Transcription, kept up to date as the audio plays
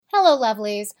Hello,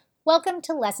 lovelies. Welcome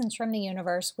to Lessons from the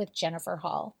Universe with Jennifer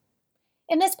Hall.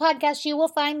 In this podcast, you will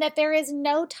find that there is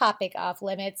no topic off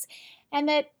limits and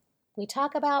that we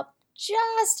talk about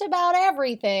just about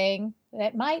everything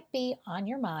that might be on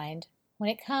your mind when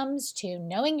it comes to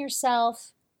knowing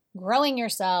yourself, growing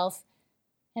yourself,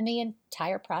 and the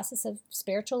entire process of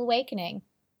spiritual awakening.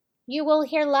 You will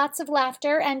hear lots of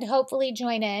laughter and hopefully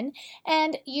join in,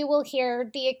 and you will hear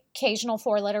the occasional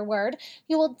four-letter word.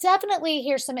 You will definitely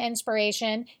hear some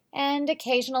inspiration, and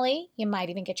occasionally you might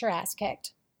even get your ass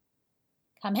kicked.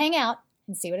 Come hang out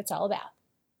and see what it's all about.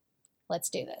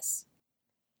 Let's do this.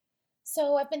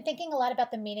 So I've been thinking a lot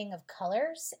about the meaning of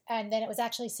colors, and then it was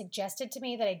actually suggested to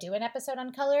me that I do an episode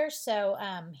on colors, so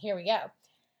here we go.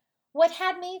 What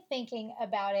had me thinking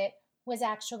about it was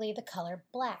actually the color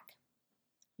black.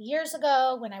 Years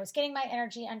ago, when I was getting my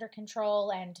energy under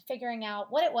control and figuring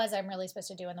out what it was I'm really supposed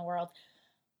to do in the world,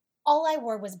 all I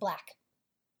wore was black.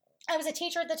 I was a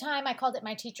teacher at the time. I called it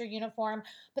my teacher uniform,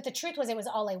 but the truth was it was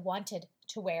all I wanted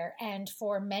to wear. And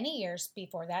for many years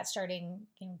before that, starting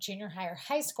junior high or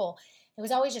high school, it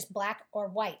was always just black or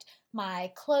white.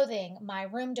 My clothing, my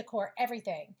room decor,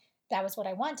 everything. That was what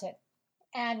I wanted.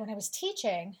 And when I was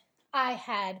teaching, I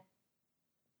had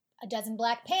a dozen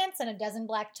black pants and a dozen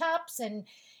black tops, and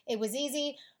it was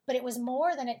easy, but it was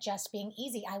more than it just being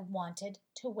easy. I wanted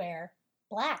to wear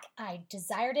black. I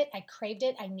desired it. I craved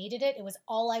it. I needed it. It was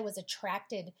all I was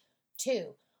attracted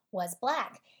to was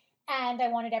black. And I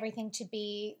wanted everything to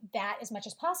be that as much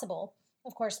as possible.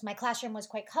 Of course, my classroom was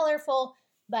quite colorful,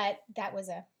 but that was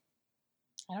it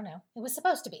was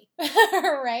supposed to be,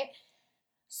 right?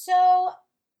 So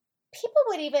people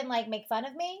would even make fun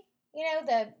of me.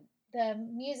 The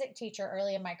music teacher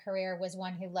early in my career was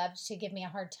one who loved to give me a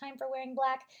hard time for wearing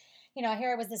black.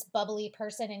 Here I was this bubbly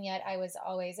person, and yet I was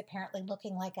always apparently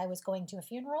looking like I was going to a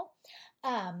funeral.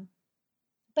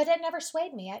 But it never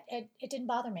swayed me. It didn't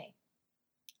bother me.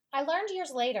 I learned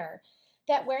years later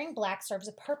that wearing black serves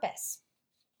a purpose,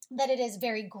 that it is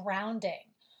very grounding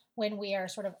when we are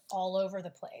sort of all over the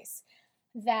place,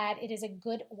 that it is a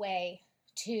good way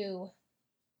to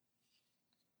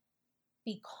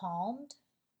be calmed.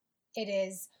 It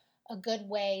is a good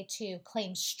way to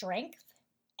claim strength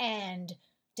and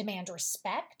demand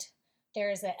respect.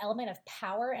 There is an element of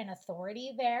power and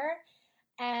authority there,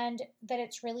 and that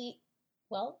it's really,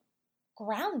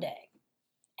 grounding.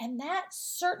 And that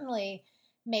certainly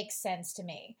makes sense to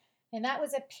me. And that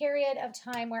was a period of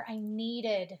time where I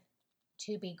needed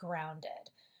to be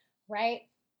grounded, right?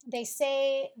 They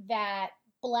say that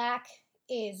black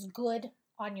is good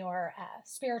on your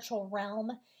spiritual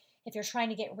realm. If you're trying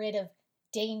to get rid of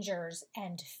dangers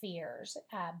and fears,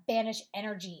 banish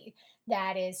energy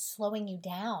that is slowing you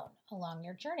down along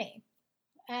your journey.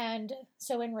 And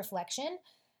so in reflection,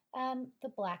 the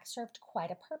black served quite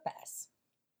a purpose.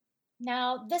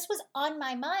 Now, this was on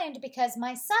my mind because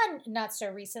my son, not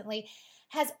so recently,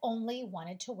 has only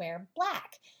wanted to wear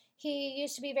black. He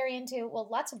used to be very into,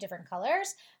 lots of different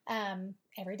colors.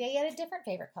 Every day he had a different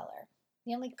favorite color.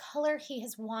 The only color he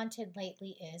has wanted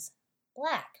lately is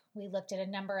black. We looked at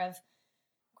a number of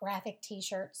graphic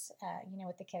t-shirts,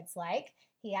 what the kids like.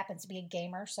 He happens to be a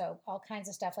gamer, so all kinds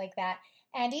of stuff like that.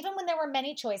 And even when there were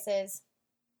many choices,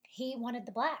 he wanted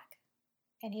the black.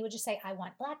 And he would just say, I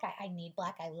want black. I need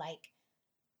black. I like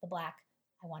the black.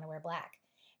 I want to wear black.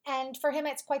 And for him,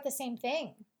 it's quite the same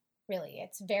thing, really.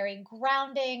 It's very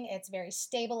grounding. It's very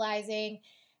stabilizing.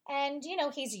 And,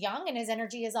 he's young and his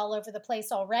energy is all over the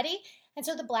place already. And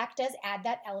so the black does add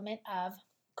that element of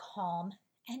calm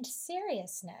and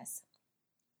seriousness.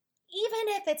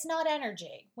 Even if it's not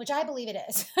energy, which I believe it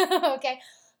is, okay?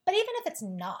 But even if it's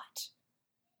not,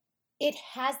 it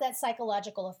has that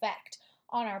psychological effect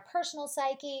on our personal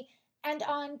psyche and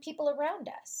on people around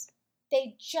us.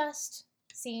 They just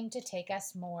seem to take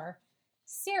us more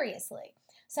seriously.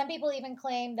 Some people even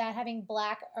claim that having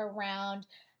black around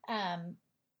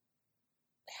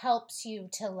helps you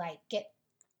to get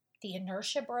the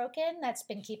inertia broken that's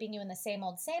been keeping you in the same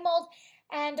old,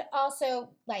 and also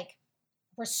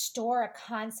restore a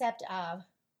concept of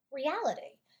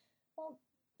reality. Well,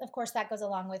 of course, that goes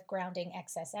along with grounding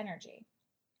excess energy,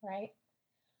 right?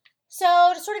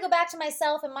 So to sort of go back to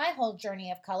myself and my whole journey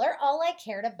of color, all I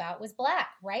cared about was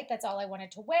black, right? That's all I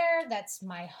wanted to wear.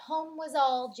 My home was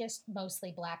all just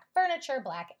mostly black furniture,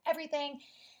 black everything.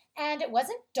 And it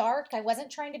wasn't dark. I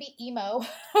wasn't trying to be emo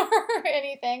or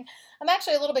anything. I'm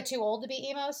actually a little bit too old to be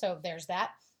emo, so there's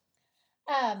that.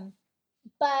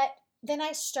 But then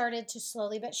I started to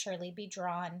slowly but surely be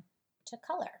drawn to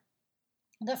color.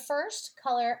 The first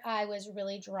color I was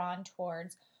really drawn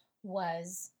towards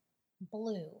was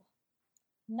blue.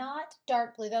 Not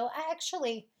dark blue, though.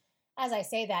 as I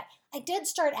say that, I did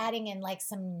start adding in like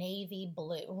some navy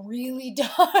blue, really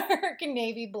dark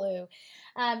navy blue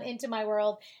into my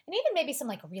world. And even maybe some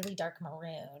like really dark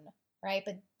maroon, right?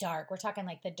 But dark, we're talking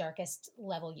like the darkest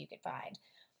level you could find.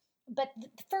 But the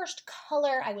first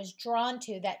color I was drawn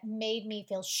to that made me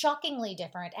feel shockingly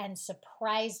different and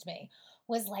surprised me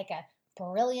was like a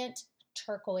brilliant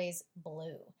turquoise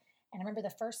blue. And I remember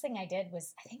the first thing I did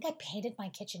was I think I painted my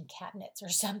kitchen cabinets or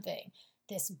something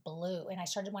this blue, and I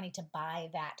started wanting to buy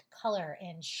that color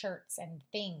in shirts and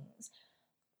things.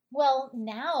 Well,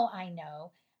 now I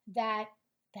know that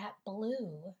that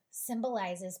blue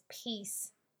symbolizes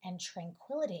peace and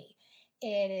tranquility.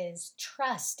 It is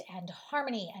trust and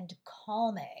harmony and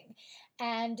calming.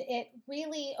 And it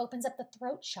really opens up the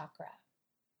throat chakra,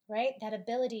 right? That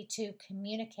ability to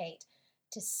communicate,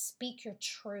 to speak your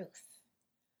truth,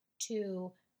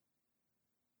 to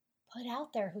put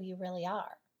out there who you really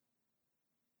are.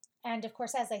 And of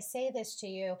course, as I say this to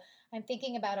you, I'm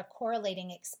thinking about a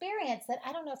correlating experience that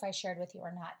I don't know if I shared with you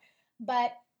or not,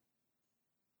 but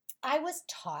I was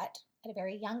taught at a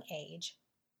very young age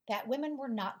that women were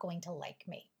not going to like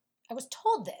me. I was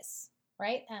told this,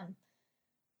 right?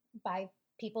 By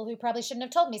people who probably shouldn't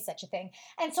have told me such a thing.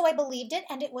 And so I believed it,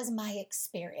 and it was my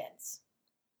experience.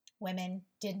 Women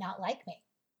did not like me.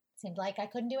 It seemed like I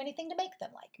couldn't do anything to make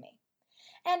them like me.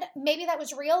 And maybe that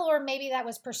was real, or maybe that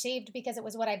was perceived because it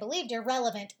was what I believed.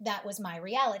 Irrelevant, that was my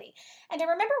reality. And I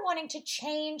remember wanting to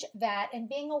change that and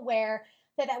being aware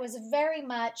that that was very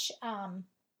much,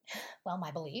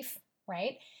 my belief,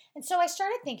 right? And so I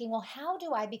started thinking, well, how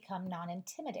do I become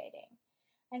non-intimidating?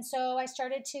 And so I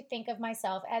started to think of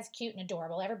myself as cute and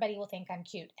adorable. Everybody will think I'm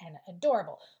cute and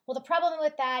adorable. Well, the problem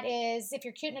with that is if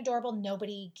you're cute and adorable,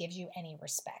 nobody gives you any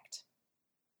respect.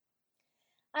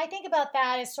 I think about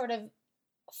that as sort of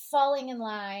falling in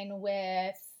line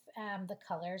with the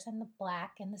colors and the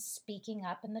black and the speaking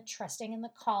up and the trusting and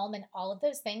the calm and all of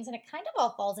those things. And it kind of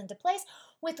all falls into place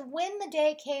with when the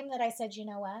day came that I said, you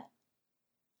know what?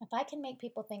 If I can make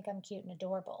people think I'm cute and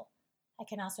adorable, I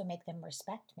can also make them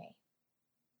respect me.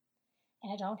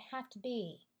 And I don't have to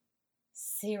be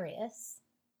serious,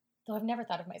 though I've never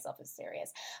thought of myself as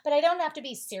serious. But I don't have to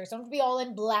be serious. I don't have to be all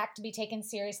in black to be taken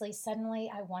seriously.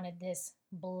 Suddenly, I wanted this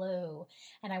blue,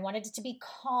 and I wanted it to be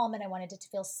calm, and I wanted it to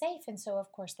feel safe. And so,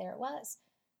 of course, there it was.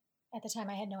 At the time,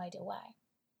 I had no idea why.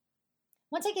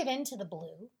 Once I gave in to the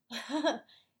blue,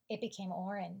 it became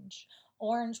orange.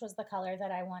 Orange was the color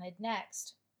that I wanted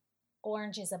next.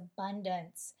 Orange is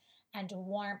abundance and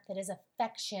warmth. It is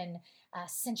affection,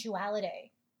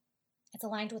 sensuality. It's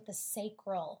aligned with the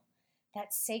sacral,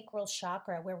 that sacral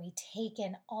chakra where we take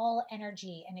in all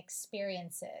energy and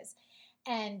experiences.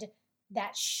 And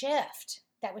that shift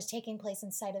that was taking place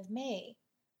inside of me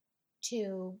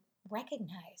to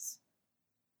recognize,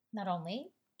 not only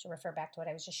to refer back to what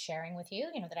I was just sharing with you,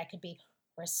 that I could be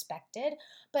respected,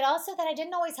 but also that I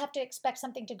didn't always have to expect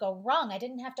something to go wrong. I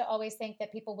didn't have to always think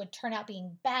that people would turn out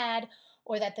being bad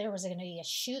or that there was going to be a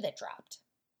shoe that dropped,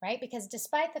 right? Because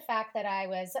despite the fact that I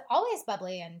was always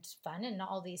bubbly and fun and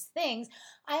all these things,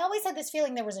 I always had this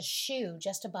feeling there was a shoe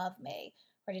just above me,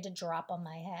 ready to drop on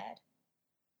my head.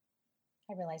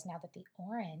 I realize now that the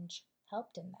orange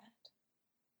helped in that.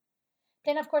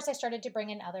 Then, of course, I started to bring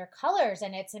in other colors,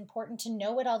 and it's important to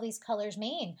know what all these colors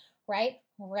mean, right?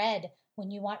 Red. When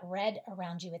you want red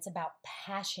around you, it's about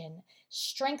passion,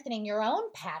 strengthening your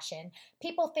own passion.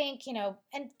 People think,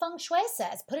 and feng shui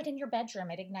says, put it in your bedroom.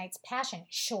 It ignites passion.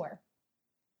 Sure.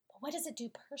 But what does it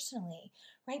do personally,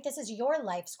 right? This is your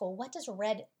life school. What does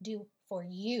red do for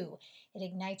you? It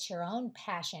ignites your own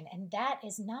passion. And that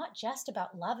is not just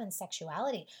about love and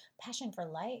sexuality, passion for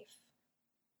life,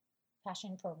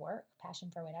 passion for work, passion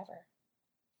for whatever,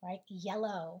 right?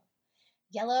 Yellow.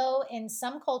 Yellow in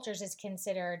some cultures is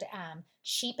considered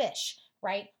sheepish,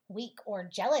 right? Weak or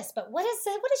jealous. But what is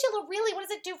it? What is yellow really? What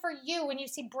does it do for you when you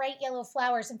see bright yellow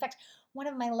flowers? In fact, one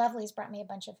of my lovelies brought me a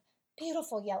bunch of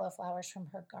beautiful yellow flowers from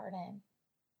her garden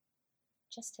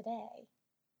just today.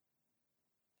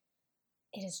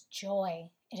 It is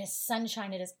joy. It is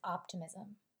sunshine. It is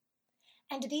optimism.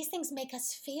 And these things make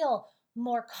us feel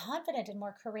more confident and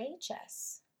more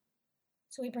courageous.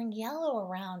 So we bring yellow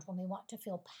around when we want to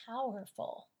feel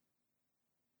powerful.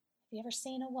 Have you ever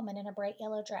seen a woman in a bright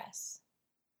yellow dress?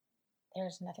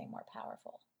 There's nothing more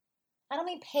powerful. I don't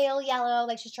mean pale yellow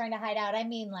like she's trying to hide out. I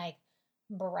mean like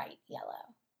bright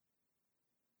yellow.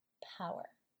 Power,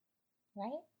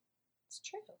 right? It's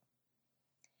true.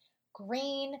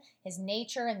 Green is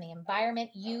nature and the environment,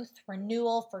 youth,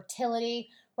 renewal, fertility,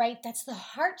 right? That's the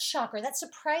heart chakra. That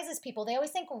surprises people. They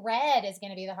always think red is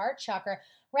going to be the heart chakra.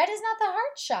 Red is not the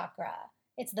heart chakra.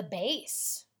 It's the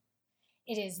base.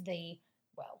 It is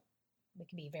well, we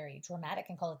can be very dramatic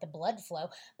and call it the blood flow,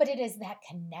 but it is that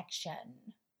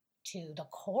connection to the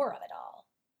core of it all.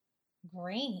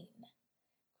 Green.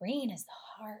 Green is the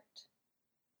heart.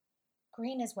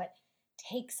 Green is what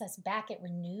takes us back. It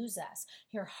renews us.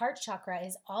 Your heart chakra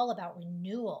is all about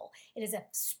renewal. It is a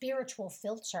spiritual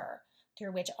filter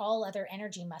through which all other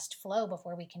energy must flow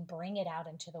before we can bring it out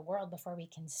into the world, before we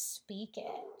can speak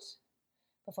it,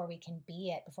 before we can be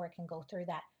it, before it can go through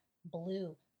that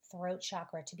blue throat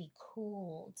chakra to be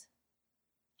cooled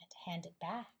and handed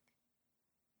back.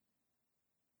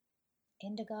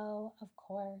 Indigo, of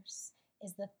course,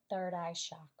 is the third eye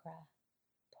chakra.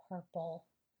 Purple,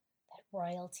 that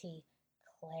royalty,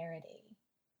 clarity.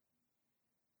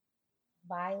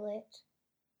 Violet,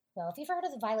 well, if you've heard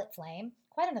of the violet flame,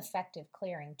 quite an effective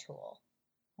clearing tool,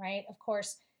 right? Of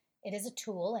course, it is a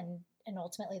tool and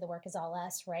ultimately the work is all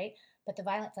us, right? But the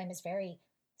violet flame is very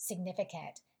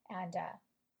significant, and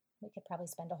we could probably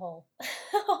spend a whole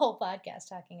podcast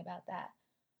talking about that.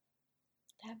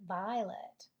 That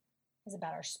violet is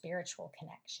about our spiritual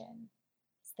connection.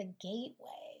 It's the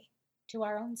gateway to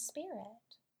our own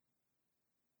spirit.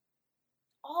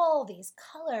 All these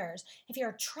colors, if you're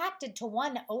attracted to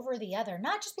one over the other,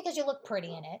 not just because you look pretty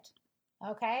in it,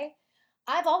 okay?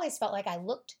 I've always felt like I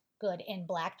looked good in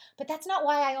black, but that's not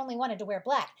why I only wanted to wear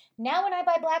black. Now when I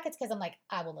buy black, it's because I'm like,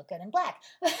 I will look good in black.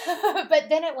 But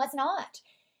then it was not.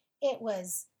 It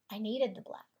was, I needed the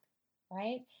black,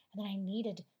 right? And then I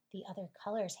needed the other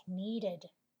colors. I needed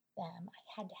them.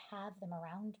 I had to have them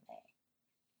around me.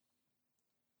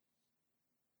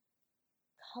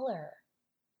 Color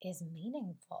is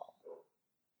meaningful.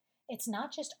 It's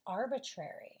not just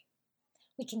arbitrary.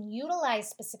 We can utilize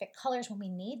specific colors when we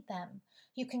need them.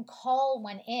 You can call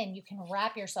one in. You can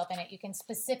wrap yourself in it. You can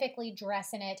specifically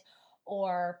dress in it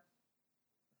or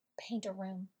paint a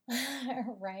room,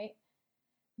 right?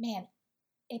 Man,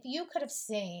 if you could have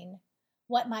seen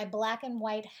what my black and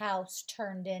white house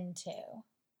turned into.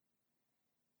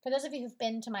 For those of you who've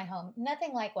been to my home,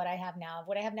 nothing like what I have now.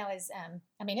 What I have now is,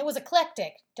 it was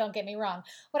eclectic, don't get me wrong.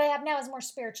 What I have now is more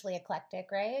spiritually eclectic,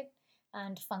 right?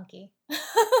 And funky.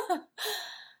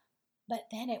 But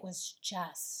then it was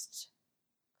just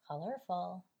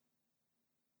colorful.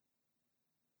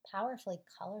 Powerfully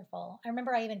colorful. I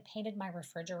remember I even painted my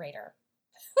refrigerator.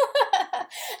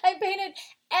 I painted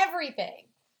everything.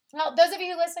 Well, those of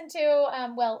you who listen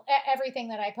to, everything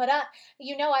that I put up,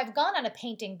 you know I've gone on a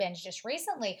painting binge just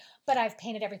recently, but I've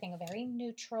painted everything a very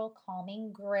neutral,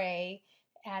 calming gray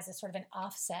as a sort of an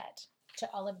offset to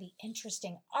all of the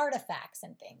interesting artifacts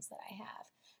and things that I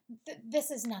have.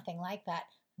 This is nothing like that.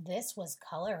 This was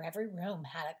color. Every room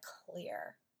had a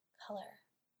clear color.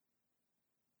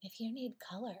 If you need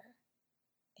color,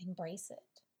 embrace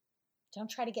it. Don't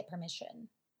try to get permission.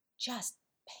 Just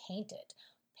paint it.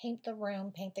 Paint the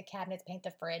room, paint the cabinets, paint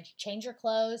the fridge, change your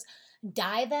clothes,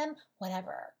 dye them,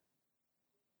 whatever.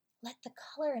 Let the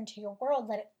color into your world.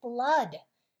 Let it flood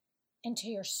into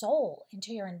your soul,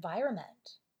 into your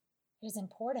environment. It is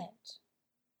important.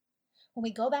 When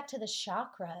we go back to the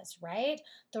chakras, right?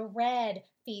 The red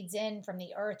feeds in from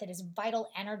the earth. It is vital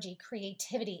energy,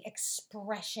 creativity,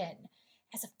 expression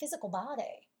as a physical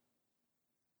body.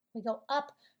 We go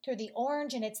up through the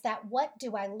orange, and it's that what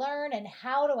do I learn and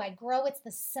how do I grow? It's the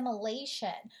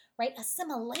assimilation, right?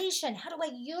 Assimilation. How do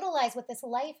I utilize what this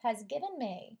life has given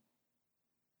me?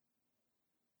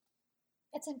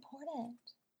 It's important,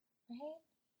 right?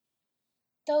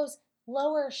 Those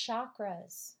lower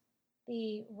chakras,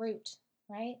 the root,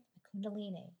 right? The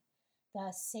kundalini,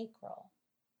 the sacral,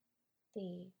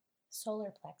 the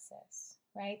solar plexus,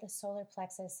 right? The solar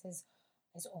plexus is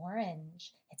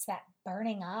orange. It's that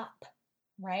burning up,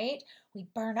 right? We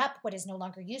burn up what is no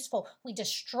longer useful. We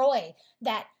destroy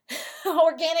that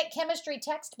organic chemistry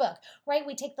textbook, right?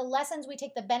 We take the lessons, we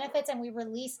take the benefits, and we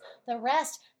release the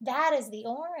rest. That is the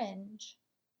orange.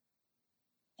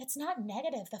 It's not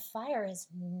negative. The fire is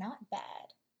not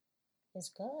bad. It's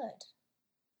good.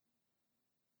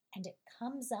 And it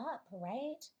comes up,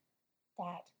 right?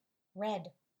 That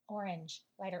red, orange,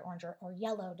 lighter orange, or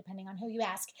yellow, depending on who you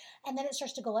ask. And then it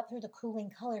starts to go up through the cooling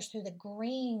colors, through the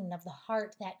green of the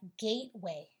heart, that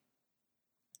gateway,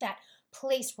 that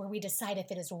place where we decide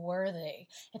if it is worthy,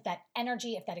 if that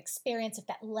energy, if that experience, if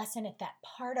that lesson, if that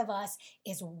part of us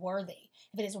is worthy,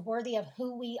 if it is worthy of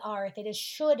who we are, if it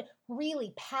should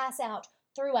really pass out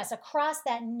through us, across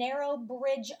that narrow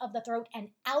bridge of the throat and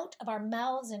out of our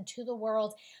mouths into the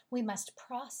world, we must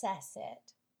process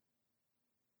it.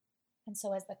 And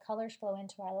so as the colors flow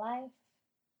into our life,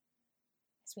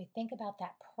 as we think about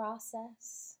that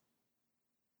process,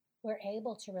 we're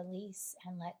able to release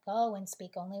and let go and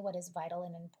speak only what is vital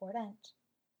and important.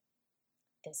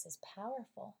 This is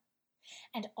powerful.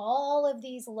 And all of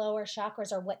these lower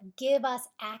chakras are what give us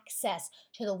access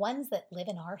to the ones that live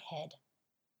in our head,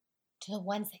 to the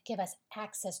ones that give us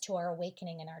access to our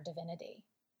awakening and our divinity,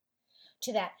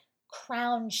 to that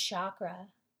crown chakra,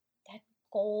 that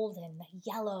golden, the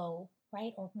yellow,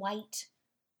 right, or white.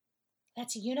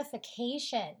 That's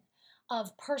unification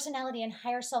of personality and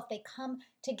higher self. They come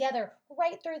together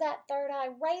right through that third eye,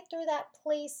 right through that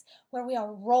place where we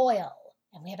are royal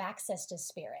and we have access to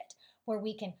spirit, where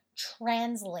we can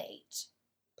translate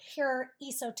pure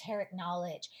esoteric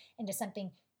knowledge into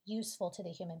something useful to the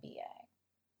human being.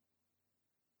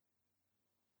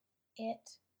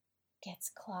 It gets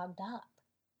clogged up.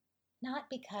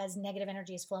 Not because negative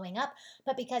energy is flowing up,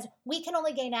 but because we can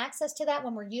only gain access to that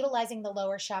when we're utilizing the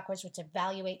lower chakras, which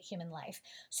evaluate human life.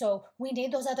 So we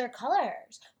need those other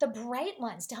colors, the bright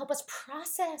ones, to help us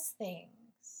process things.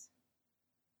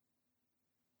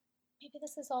 Maybe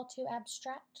this is all too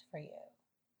abstract for you.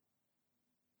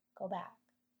 Go back.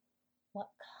 What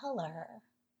color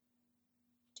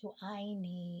do I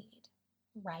need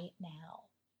right now?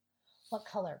 What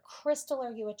color crystal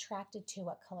are you attracted to?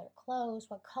 What color clothes?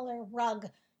 What color rug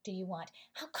do you want?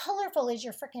 How colorful is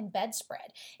your freaking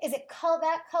bedspread? Is it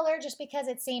that color just because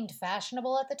it seemed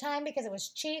fashionable at the time, because it was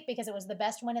cheap, because it was the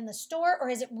best one in the store? Or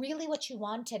is it really what you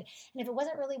wanted? And if it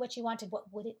wasn't really what you wanted, what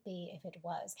would it be if it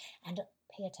was? And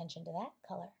pay attention to that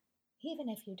color, even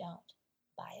if you don't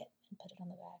buy it and put it on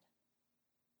the bed.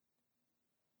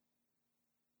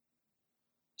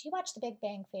 Do you watch The Big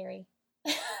Bang Theory?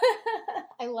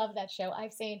 I love that show.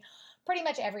 I've seen pretty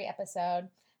much every episode.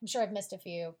 I'm sure I've missed a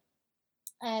few.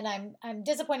 And I'm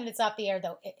disappointed it's off the air,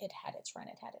 though it had its run,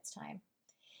 it had its time.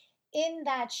 In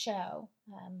that show,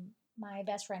 my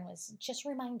best friend was just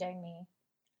reminding me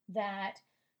that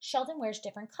Sheldon wears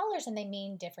different colors and they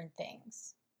mean different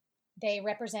things. They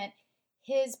represent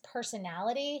his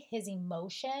personality, his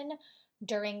emotion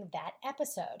during that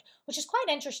episode, which is quite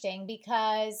interesting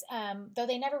because though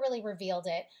they never really revealed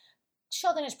it,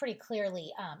 Sheldon is pretty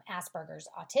clearly Asperger's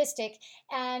autistic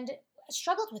and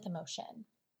struggled with emotion,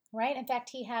 right? In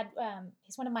fact, he's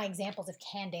one of my examples of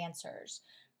canned answers,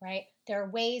 right? There are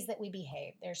ways that we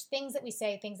behave. There's things that we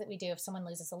say, things that we do. If someone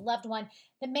loses a loved one,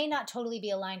 that may not totally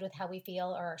be aligned with how we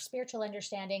feel or our spiritual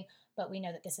understanding, but we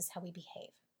know that this is how we behave,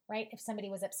 right? If somebody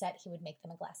was upset, he would make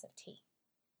them a glass of tea.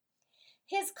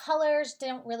 His colors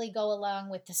don't really go along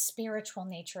with the spiritual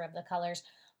nature of the colors,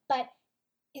 but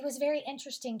it was very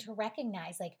interesting to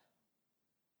recognize, like,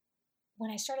 when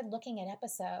I started looking at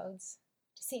episodes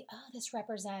to see, oh, this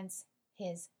represents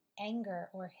his anger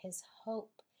or his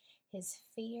hope, his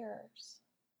fears.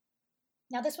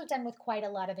 Now, this was done with quite a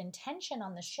lot of intention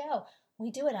on the show.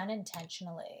 We do it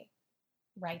unintentionally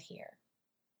right here.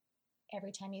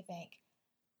 Every time you think,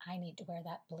 I need to wear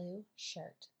that blue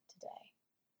shirt today.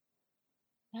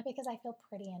 Not because I feel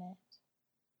pretty in it,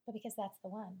 but because that's the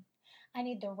one. I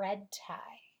need the red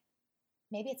tie.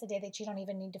 Maybe it's a day that you don't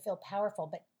even need to feel powerful,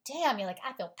 but damn, you're like,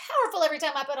 I feel powerful every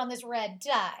time I put on this red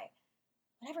tie.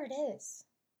 Whatever it is,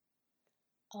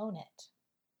 own it.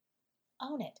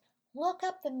 Own it. Look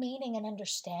up the meaning and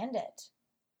understand it,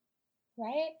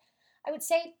 right? I would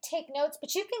say take notes,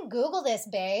 but you can Google this,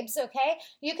 babes, okay?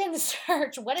 You can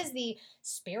search what is the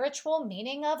spiritual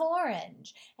meaning of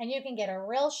orange, and you can get a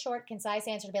real short, concise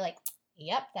answer to be like,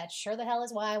 yep, that sure the hell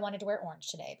is why I wanted to wear orange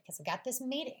today, because I got this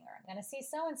meeting, or I'm going to see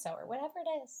so-and-so, or whatever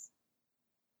it is.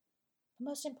 But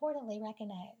most importantly,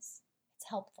 recognize it's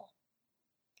helpful.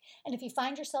 And if you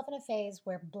find yourself in a phase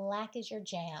where black is your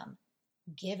jam,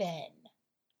 give in.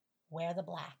 Wear the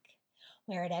black.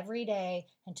 Wear it every day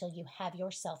until you have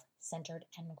yourself centered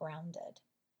and grounded.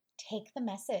 Take the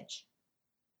message.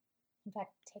 In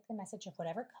fact, take the message of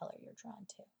whatever color you're drawn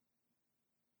to.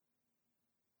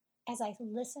 As I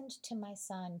listened to my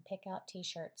son pick out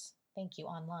t-shirts, thank you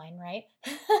online, right?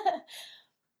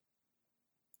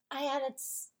 I had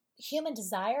its human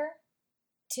desire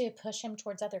to push him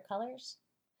towards other colors,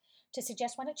 to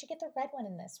suggest, why don't you get the red one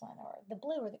in this one, or the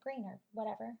blue or the green or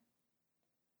whatever.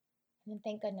 And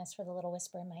thank goodness for the little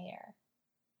whisper in my ear.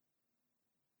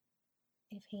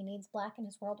 If he needs black in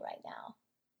his world right now,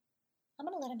 I'm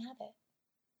going to let him have it.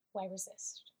 Why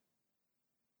resist?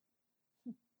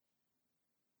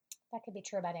 That could be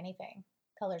true about anything.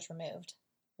 Colors removed,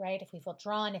 right? If we feel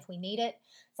drawn, if we need it,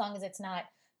 as long as it's not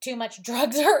too much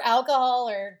drugs or alcohol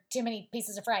or too many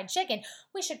pieces of fried chicken,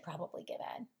 we should probably give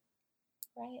in,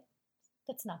 right?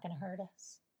 That's not going to hurt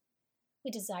us.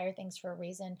 We desire things for a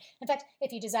reason. In fact,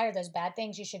 if you desire those bad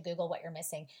things, you should Google what you're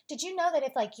missing. Did you know that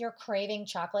if, like, you're craving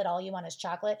chocolate, all you want is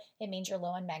chocolate, it means you're low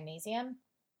on magnesium?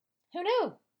 Who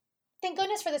knew? Thank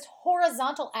goodness for this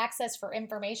horizontal access for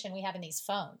information we have in these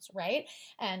phones, right?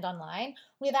 And online.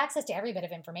 We have access to every bit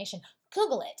of information.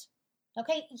 Google it.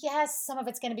 Okay, yes, some of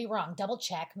it's going to be wrong. Double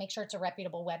check, make sure it's a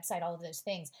reputable website, all of those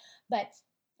things. But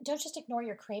don't just ignore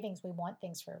your cravings. We want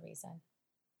things for a reason.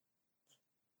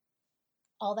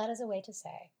 All that is a way to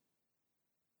say,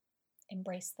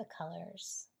 embrace the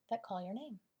colors that call your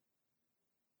name.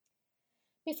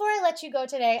 Before I let you go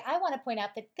today, I want to point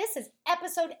out that this is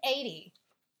episode 80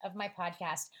 of my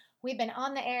podcast. We've been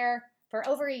on the air for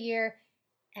over a year,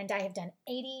 and I have done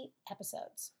 80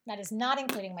 episodes. That is not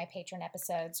including my patron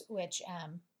episodes, which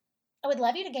I would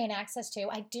love you to gain access to.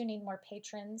 I do need more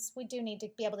patrons. We do need to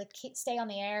be able to stay on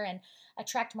the air and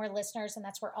attract more listeners, and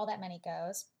that's where all that money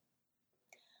goes.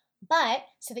 But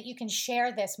so that you can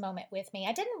share this moment with me.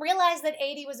 I didn't realize that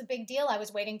 80 was a big deal. I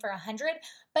was waiting for 100.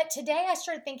 But today I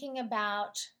started thinking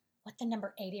about what the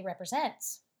number 80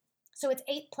 represents. So it's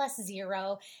 8 plus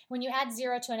 0. When you add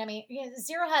 0 to an,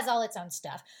 0 has all its own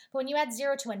stuff. But when you add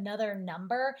 0 to another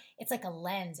number, it's like a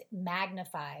lens. It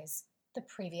magnifies the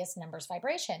previous number's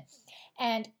vibration.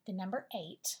 And the number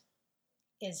 8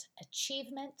 is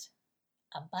achievement,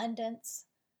 abundance,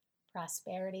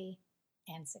 prosperity,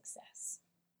 and success.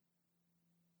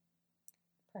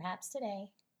 Perhaps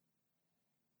today,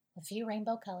 with a few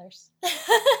rainbow colors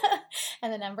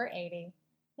and the number 80,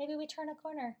 maybe we turn a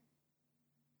corner.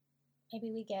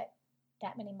 Maybe we get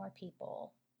that many more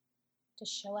people to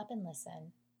show up and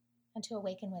listen and to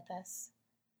awaken with us,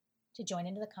 to join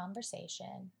into the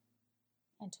conversation,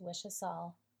 and to wish us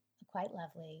all a quite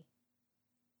lovely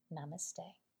namaste.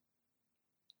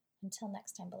 Until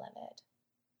next time, beloved,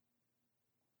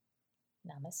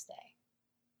 namaste.